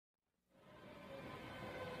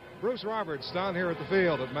Bruce Roberts down here at the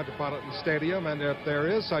field at Metropolitan Stadium, and if there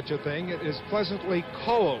is such a thing, it is pleasantly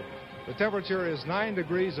cold. The temperature is 9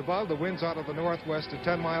 degrees above, the winds out of the northwest at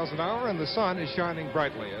 10 miles an hour, and the sun is shining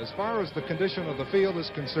brightly. As far as the condition of the field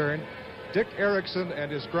is concerned, Dick Erickson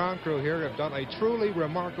and his ground crew here have done a truly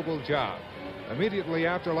remarkable job. Immediately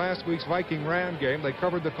after last week's Viking-Ram game, they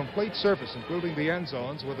covered the complete surface, including the end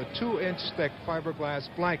zones, with a 2-inch thick fiberglass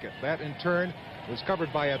blanket. That, in turn, was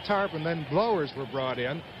covered by a tarp, and then blowers were brought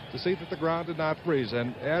in to see that the ground did not freeze.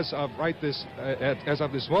 And as of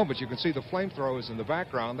this moment, you can see the flamethrowers in the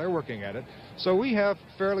background. They're working at it. So we have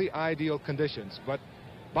fairly ideal conditions. But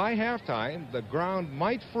by halftime, the ground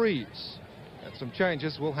might freeze, and some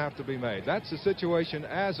changes will have to be made. That's the situation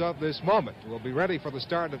as of this moment. We'll be ready for the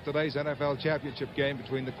start of today's NFL championship game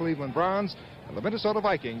between the Cleveland Browns and the Minnesota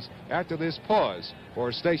Vikings after this pause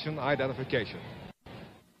for station identification.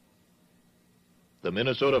 The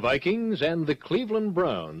Minnesota Vikings and the Cleveland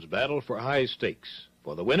Browns battle for high stakes.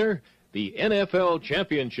 For the winner, the NFL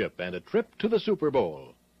championship and a trip to the Super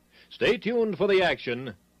Bowl. Stay tuned for the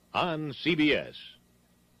action on CBS.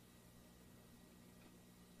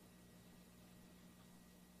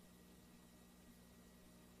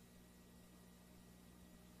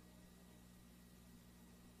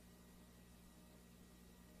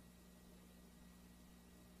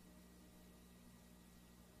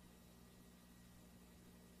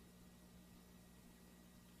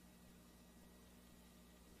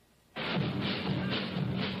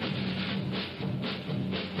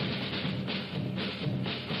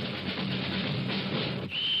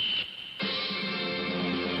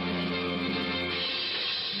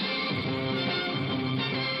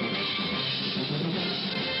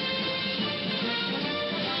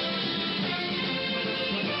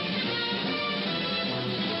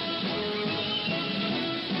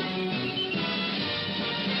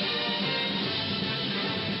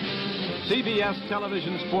 CBS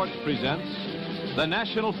Television Sports presents the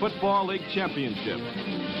National Football League Championship.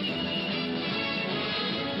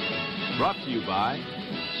 Brought to you by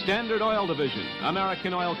Standard Oil Division,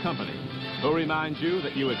 American Oil Company, who reminds you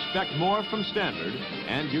that you expect more from Standard,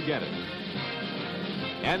 and you get it.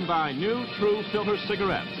 And by new True Filter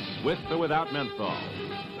cigarettes, with or without menthol.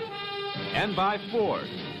 And by Ford,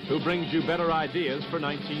 who brings you better ideas for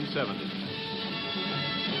 1970.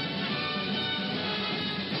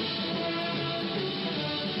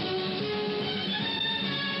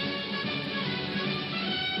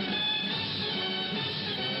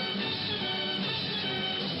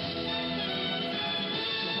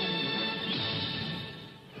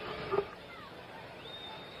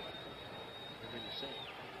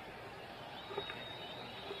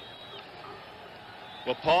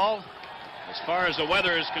 Well, Paul, as far as the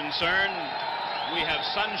weather is concerned, we have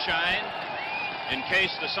sunshine. In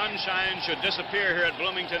case the sunshine should disappear here at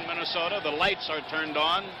Bloomington, Minnesota, the lights are turned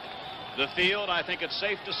on. The field, I think it's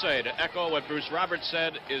safe to say, to echo what Bruce Roberts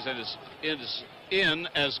said, is in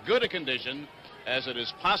as good a condition as it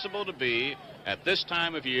is possible to be at this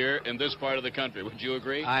time of year in this part of the country. Would you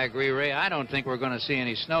agree? I agree, Ray. I don't think we're going to see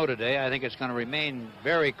any snow today. I think it's going to remain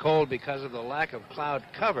very cold because of the lack of cloud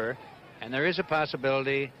cover. And there is a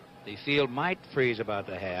possibility the field might freeze about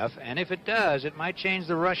the half, and if it does, it might change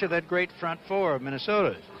the rush of that great front four of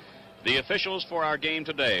Minnesota's. The officials for our game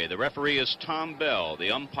today: the referee is Tom Bell,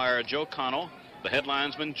 the umpire Joe Connell, the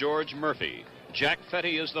headlinesman George Murphy. Jack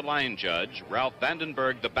Fetty is the line judge, Ralph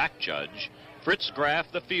Vandenberg the back judge, Fritz Graff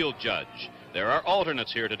the field judge. There are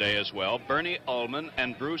alternates here today as well: Bernie Ullman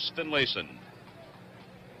and Bruce Finlayson.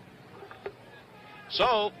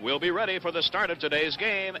 So, we'll be ready for the start of today's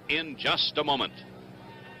game in just a moment.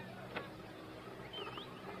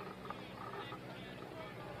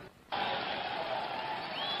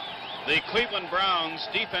 The Cleveland Browns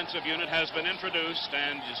defensive unit has been introduced,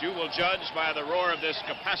 and as you will judge by the roar of this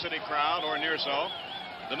capacity crowd, or near so,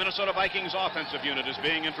 the Minnesota Vikings offensive unit is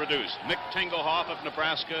being introduced. Mick Tingelhoff of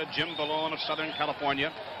Nebraska, Jim Valone of Southern California,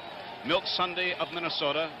 Milt Sunday of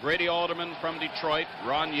Minnesota, Grady Alderman from Detroit,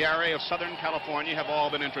 Ron Yary of Southern California have all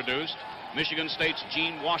been introduced. Michigan State's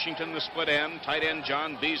Gene Washington, the split end, tight end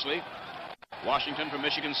John Beasley. Washington from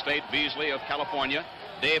Michigan State, Beasley of California.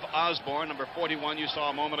 Dave Osborne, number 41, you saw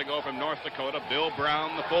a moment ago from North Dakota. Bill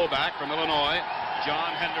Brown, the fullback from Illinois.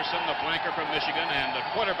 John Henderson, the flanker from Michigan. And the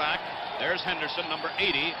quarterback, there's Henderson, number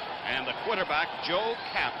 80. And the quarterback, Joe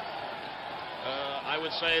Kapp. I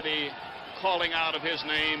would say the calling out of his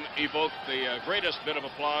name evoked the greatest bit of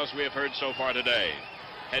applause we have heard so far today.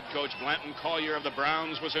 Head coach Blanton Collier of the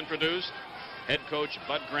Browns was introduced. Head coach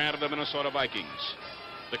Bud Grant of the Minnesota Vikings.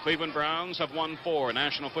 The Cleveland Browns have won 4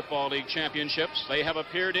 National Football League championships. They have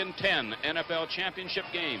appeared in 10 NFL championship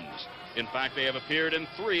games. In fact, they have appeared in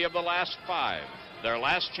 3 of the last 5. Their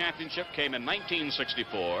last championship came in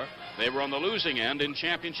 1964. They were on the losing end in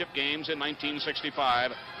championship games in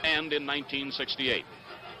 1965 and in 1968.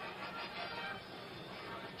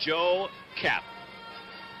 Joe Kapp.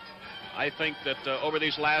 I think that over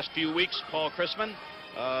these last few weeks, Paul Chrisman,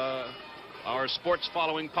 our sports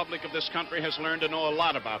following public of this country has learned to know a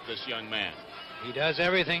lot about this young man. He does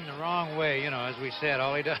everything the wrong way, as we said.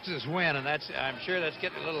 All he does is win, and I'm sure that's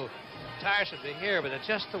getting a little tiresome to hear, but it's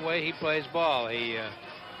just the way he plays ball. He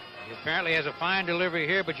apparently has a fine delivery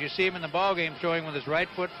here, but you see him in the ball game throwing with his right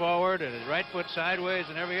foot forward and his right foot sideways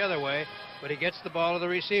and every other way, but he gets the ball to the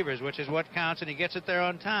receivers, which is what counts, and he gets it there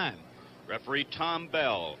on time. Referee Tom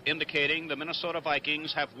Bell indicating the Minnesota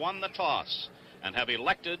Vikings have won the toss and have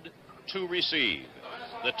elected to receive.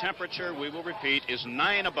 The temperature, we will repeat, is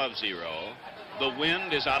 9 above 0. The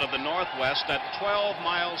wind is out of the northwest at 12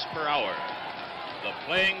 miles per hour. The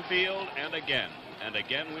playing field, and again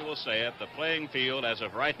we will say it, the playing field as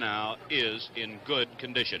of right now is in good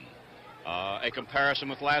condition. A comparison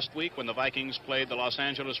with last week when the Vikings played the Los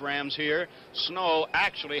Angeles Rams here, snow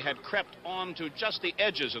actually had crept onto just the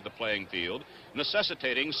edges of the playing field,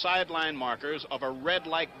 necessitating sideline markers of a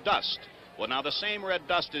red-like dust. Well, now the same red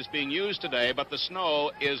dust is being used today, but the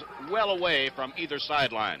snow is well away from either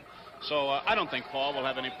sideline. So I don't think Paul will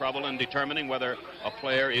have any trouble in determining whether a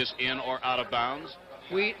player is in or out of bounds.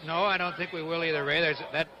 No, I don't think we will either, Ray.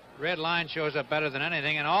 That red line shows up better than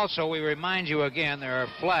anything. And also, we remind you again, there are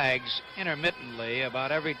flags intermittently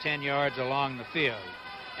about every 10 yards along the field.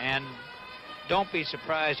 And don't be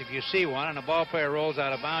surprised if you see one and a ball player rolls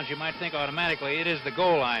out of bounds. You might think automatically it is the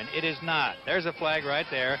goal line. It is not. There's a flag right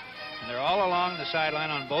there. And they're all along the sideline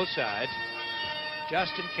on both sides,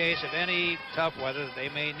 just in case of any tough weather that they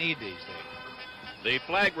may need these things. The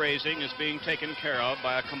flag raising is being taken care of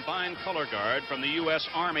by a combined color guard from the U.S.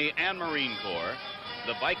 Army and Marine Corps.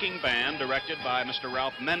 The Viking band, directed by Mr.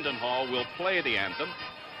 Ralph Mendenhall, will play the anthem.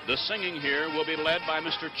 The singing here will be led by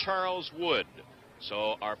Mr. Charles Wood.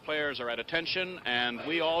 So our players are at attention, and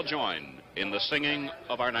we all join in the singing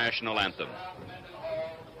of our national anthem.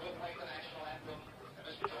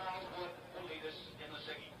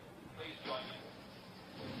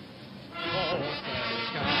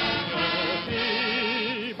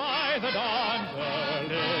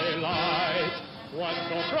 What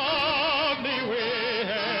so proudly we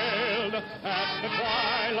hailed at the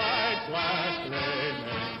twilight's last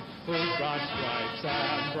gleaming, whose broad stripes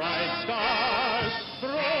and bright stars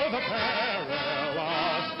through the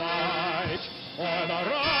perilous fight o'er the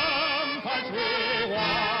ramparts we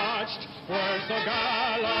watched were so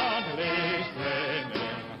gallantly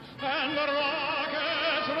streaming, and the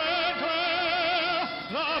rockets red glare,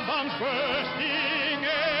 the bombs bursting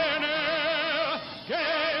in air,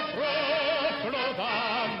 gave through the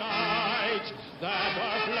night that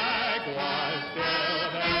our flag was still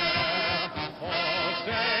there. Oh,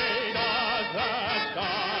 stay does the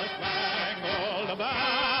star-spangled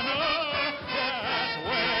banner yet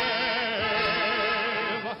wave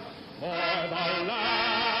for the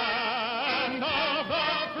land of the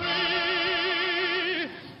free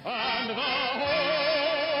and the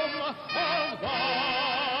home of the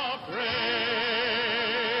brave.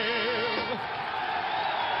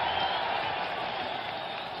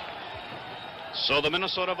 So the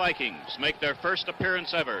Minnesota Vikings make their first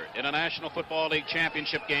appearance ever in a National Football League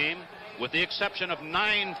championship game. With the exception of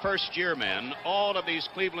 9 first-year men, all of these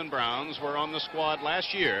Cleveland Browns were on the squad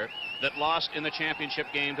last year that lost in the championship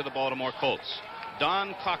game to the Baltimore Colts.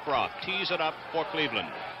 Don Cockroft tees it up for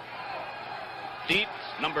Cleveland. Deep,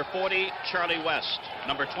 number 40, Charlie West.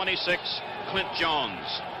 Number 26, Clint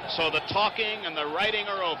Jones. So the talking and the writing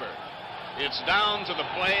are over. It's down to the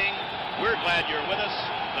playing. We're glad you're with us.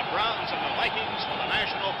 The Browns and the Vikings for the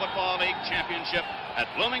National Football League Championship at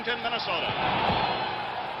Bloomington, Minnesota.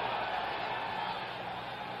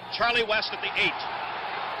 Charlie West at the 8.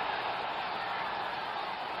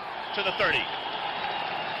 To the 30.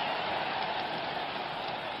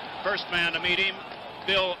 First man to meet him,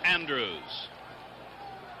 Bill Andrews.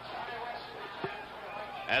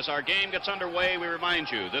 As our game gets underway, we remind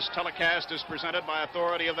you, this telecast is presented by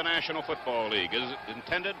authority of the National Football League. It is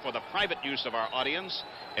intended for the private use of our audience.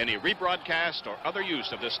 Any rebroadcast or other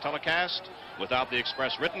use of this telecast without the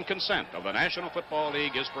express written consent of the National Football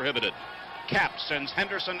League is prohibited. Kapp sends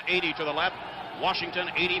Henderson 80 to the left, Washington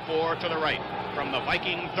 84 to the right. From the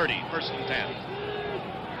Viking 30, 1st and 10.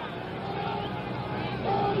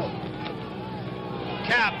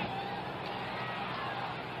 Kapp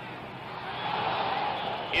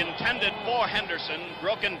intended for Henderson,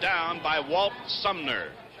 broken down by Walt Sumner.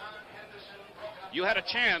 You had a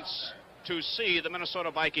chance to see the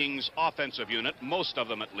Minnesota Vikings offensive unit, most of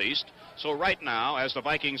them at least. So right now, as the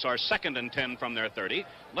Vikings are 2nd and 10 from their 30,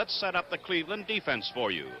 let's set up the Cleveland defense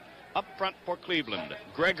for you. Up front for Cleveland,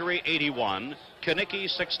 Gregory 81, Kanicki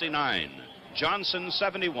 69, Johnson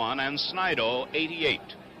 71, and Snido 88.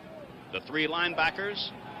 The 3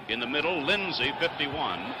 linebackers, in the middle, Lindsey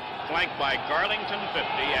 51, flanked by Garlington 50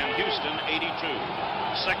 and Houston 82.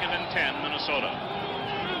 2nd and 10, Minnesota.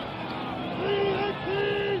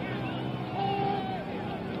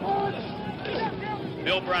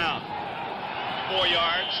 Bill Brown, 4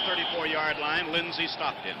 yards, 34-yard line. Lindsey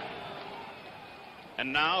stopped him.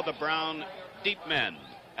 And now the Brown deep men.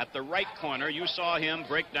 At the right corner, you saw him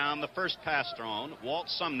break down the first pass thrown, Walt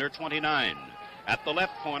Sumner, 29. At the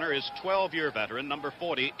left corner is 12-year veteran, number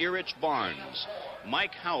 40, Erich Barnes.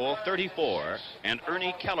 Mike Howell, 34, and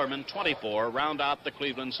Ernie Kellerman, 24, round out the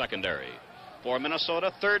Cleveland secondary. For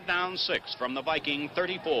Minnesota, 3rd down 6 from the Viking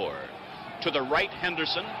 34. To the right,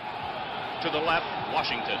 Henderson. To the left,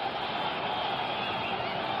 Washington.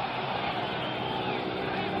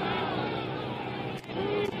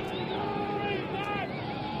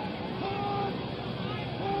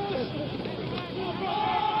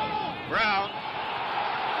 Brown,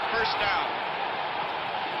 first down.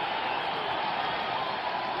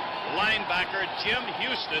 Linebacker Jim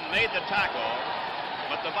Houston made the tackle,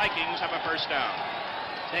 but the Vikings have a first down.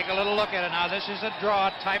 Take a little look at it now. This is a draw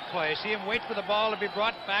type play. See him wait for the ball to be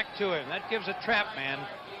brought back to him. That gives a trap man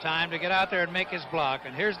time to get out there and make his block.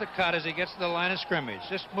 And here's the cut as he gets to the line of scrimmage.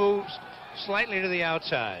 Just moves slightly to the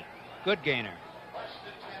outside. Good gainer.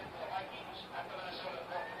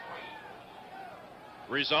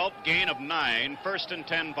 Result, gain of 9. 1st and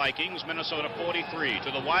 10 Vikings, Minnesota 43.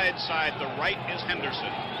 To the wide side, the right is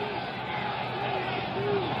Henderson.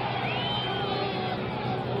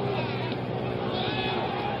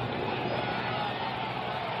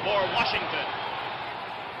 For Washington.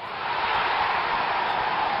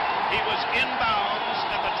 He was inbounds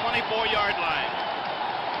at the 24-yard line.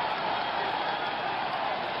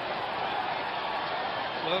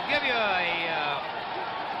 We'll give you a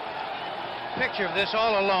picture of this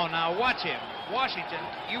all alone. Now watch him. Washington,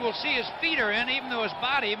 you will see his feet are in, even though his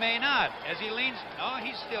body may not. As he leans, oh,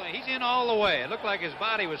 he's in all the way. It looked like his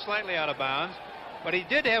body was slightly out of bounds, but he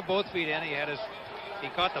did have both feet in. He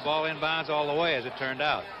caught the ball inbounds all the way, as it turned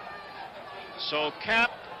out. So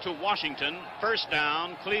cap to Washington, first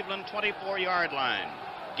down, Cleveland 24-yard line.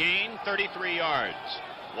 Gain 33 yards.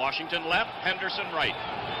 Washington left, Henderson right.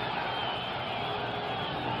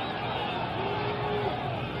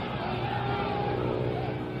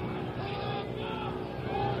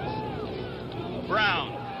 Brown.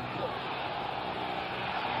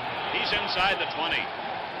 He's inside the 20.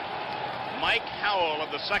 Mike Howell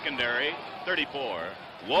of the secondary, 34.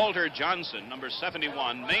 Walter Johnson, number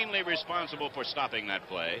 71, mainly responsible for stopping that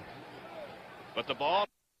play. But the ball,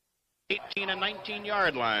 18 and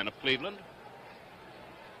 19-yard line of Cleveland.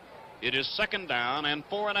 It is 2nd down and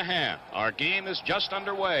 4.5. Our game is just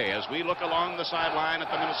underway as we look along the sideline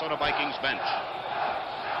at the Minnesota Vikings bench.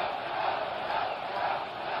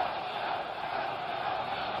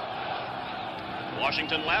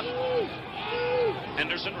 Washington left,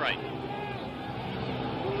 Henderson right.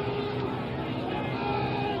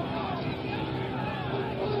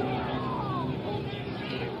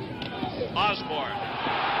 Osborne.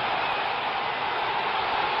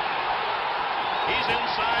 He's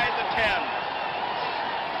inside the 10.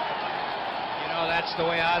 You know, that's the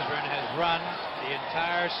way Osborne has run the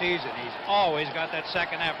entire season. He's always got that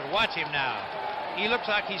second effort. Watch him now. He looks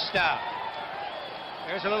like he's stopped.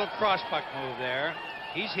 There's a little cross-buck move there.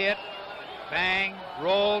 He's hit. Bang.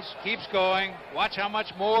 Rolls. Keeps going. Watch how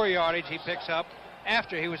much more yardage he picks up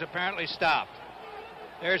after he was apparently stopped.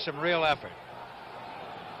 There's some real effort.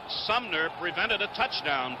 Sumner prevented a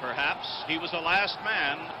touchdown, perhaps. He was the last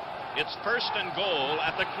man. It's 1st and goal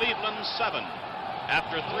at the Cleveland 7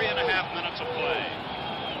 after 3.5 minutes of play.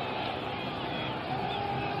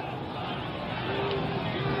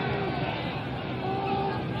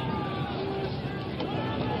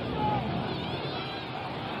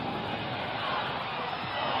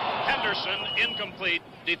 Henderson incomplete,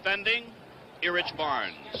 defending Erich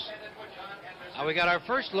Barnes. Now we got our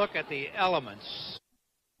first look at the elements.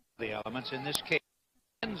 The elements in this case,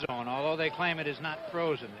 end zone, although they claim it is not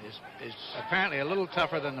frozen, is apparently a little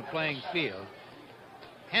tougher than the playing field.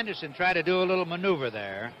 Henderson tried to do a little maneuver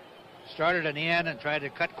there, started in the end and tried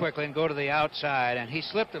to cut quickly and go to the outside, and he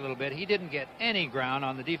slipped a little bit. He didn't get any ground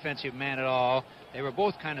on the defensive man at all. They were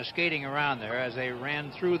both kind of skating around there as they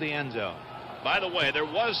ran through the end zone. By the way, there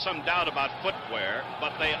was some doubt about footwear,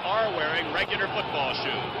 but they are wearing regular football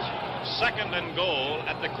shoes. Second and goal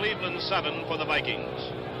at the Cleveland 7 for the Vikings.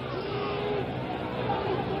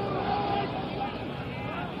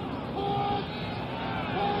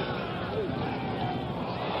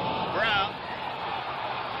 Brown.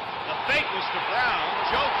 The fake was to Brown.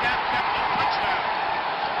 Joe Kapp kept it. Touchdown.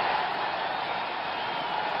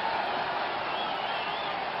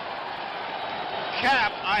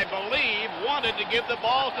 Kapp, I believe, wanted to give the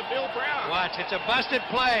ball to Bill Brown. Watch, it's a busted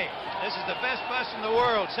play. This is the best bust in the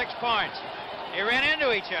world. 6 points. They ran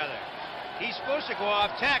into each other. He's supposed to go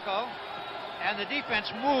off tackle, and the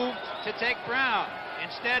defense moved to take Brown.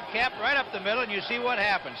 Instead, Kapp right up the middle, and you see what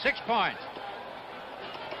happened. 6 points.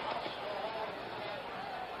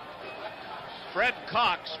 Fred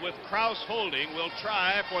Cox with Kraus holding will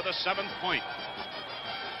try for the 7th point.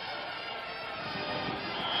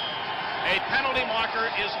 A penalty marker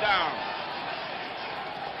is down.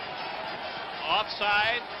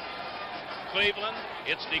 Offside, Cleveland.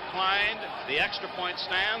 It's declined. The extra point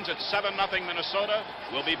stands. It's 7-0 Minnesota.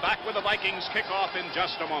 We'll be back with the Vikings kickoff in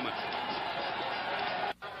just a moment.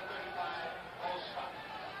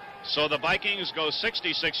 So the Vikings go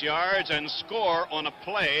 66 yards and score on a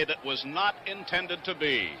play that was not intended to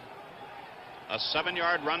be. A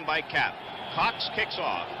 7-yard run by Kapp. Cox kicks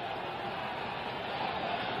off.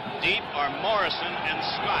 Deep are Morrison and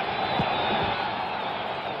Scott.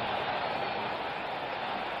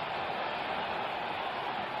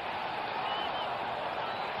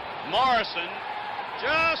 Morrison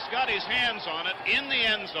just got his hands on it in the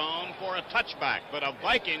end zone for a touchback, but a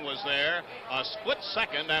Viking was there a split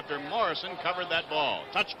second after Morrison covered that ball.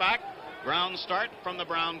 Touchback, Brown start from the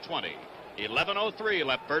Brown 20. 11:03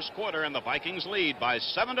 left first quarter, and the Vikings lead by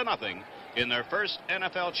 7-0 in their first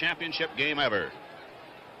NFL championship game ever.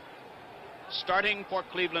 Starting for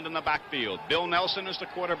Cleveland in the backfield, Bill Nelson is the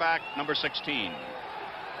quarterback, number 16.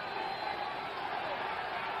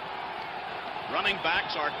 Running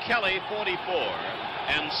backs are Kelly, 44,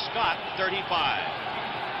 and Scott, 35.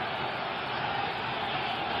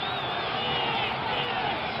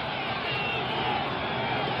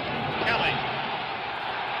 Kelly,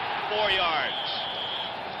 4 yards.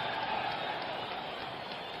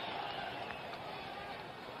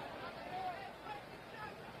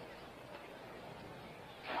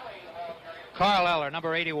 Carl Eller,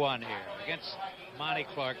 number 81 here, against Monty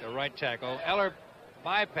Clark, the right tackle. Eller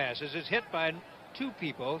bypasses, is hit by 2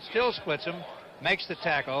 people, still splits him, makes the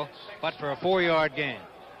tackle, but for a 4-yard gain.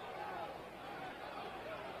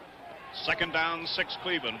 Second down, 6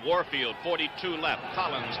 Cleveland. Warfield, 42 left.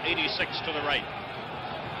 Collins, 86 to the right.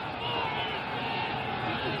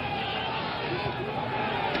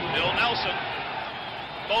 Bill Nelson.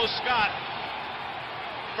 Bo Scott.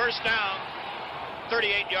 First down,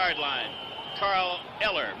 38-yard line. Carl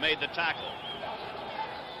Eller made the tackle.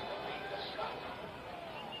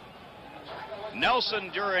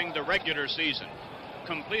 Nelson, during the regular season,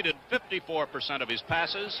 completed 54% of his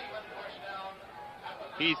passes.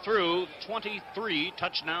 He threw 23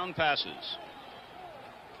 touchdown passes.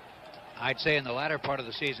 I'd say in the latter part of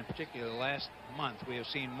the season, particularly the last month, we have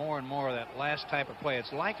seen more and more of that last type of play.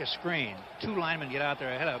 It's like a screen. 2 linemen get out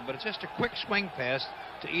there ahead of them, but it's just a quick swing pass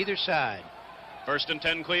to either side. First and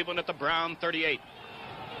 10 Cleveland at the Brown 38.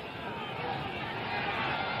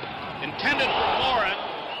 Intended for Morin.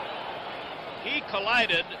 He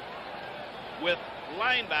collided with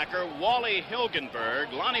linebacker Wally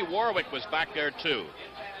Hilgenberg. Lonnie Warwick was back there too.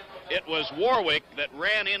 It was Warwick that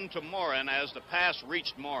ran into Morin as the pass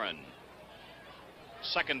reached Morin.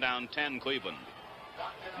 Second down, 10 Cleveland.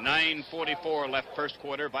 9:44 left first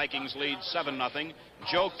quarter. Vikings lead 7-0.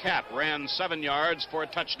 Joe Kapp ran 7 yards for a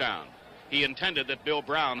touchdown. He intended that Bill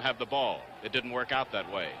Brown have the ball. It didn't work out that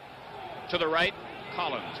way. To the right,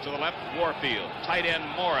 Collins. To the left, Warfield. Tight end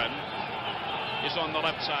Morin is on the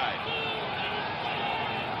left side.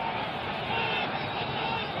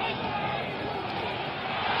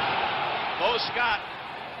 Bo Scott,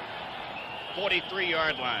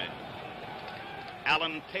 43-yard line.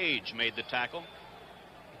 Alan Page made the tackle.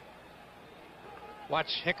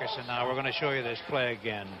 Watch Hickerson now. We're going to show you this play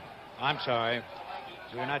again. I'm sorry.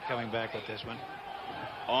 We're not coming back with this one.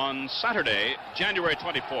 On Saturday, January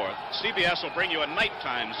 24th, CBS will bring you a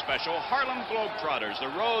nighttime special, Harlem Globetrotters, the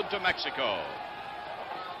road to Mexico.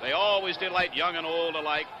 They always delight young and old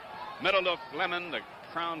alike. Meadowlark Lemon, the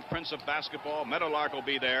crowned prince of basketball, Meadowlark will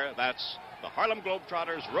be there. That's the Harlem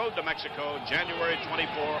Globetrotters, road to Mexico, January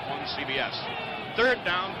 24 on CBS. Third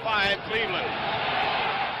down, 5, Cleveland.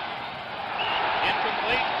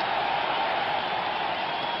 Incomplete.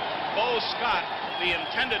 Bo Scott, the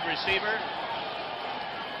intended receiver,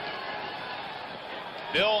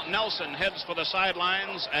 Bill Nelson heads for the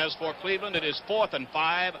sidelines. As for Cleveland, it is 4th and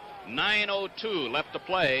 5. 9:02 left to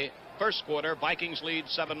play. First quarter, Vikings lead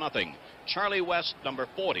 7-0. Charlie West, number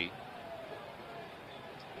 40.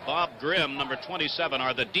 Bob Grimm, number 27,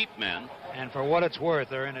 are the deep men. And for what it's worth,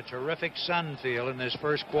 they're in a terrific sun field in this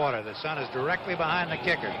first quarter. The sun is directly behind the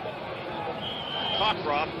kicker.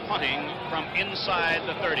 Cockcroft punting from inside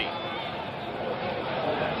the 30.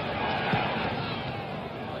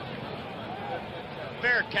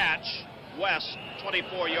 Fair catch, West,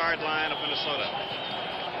 24-yard line of Minnesota.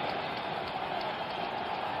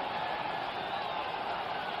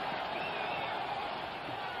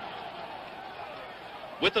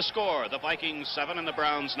 With the score, the Vikings 7 and the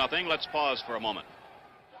Browns nothing. Let's pause for a moment.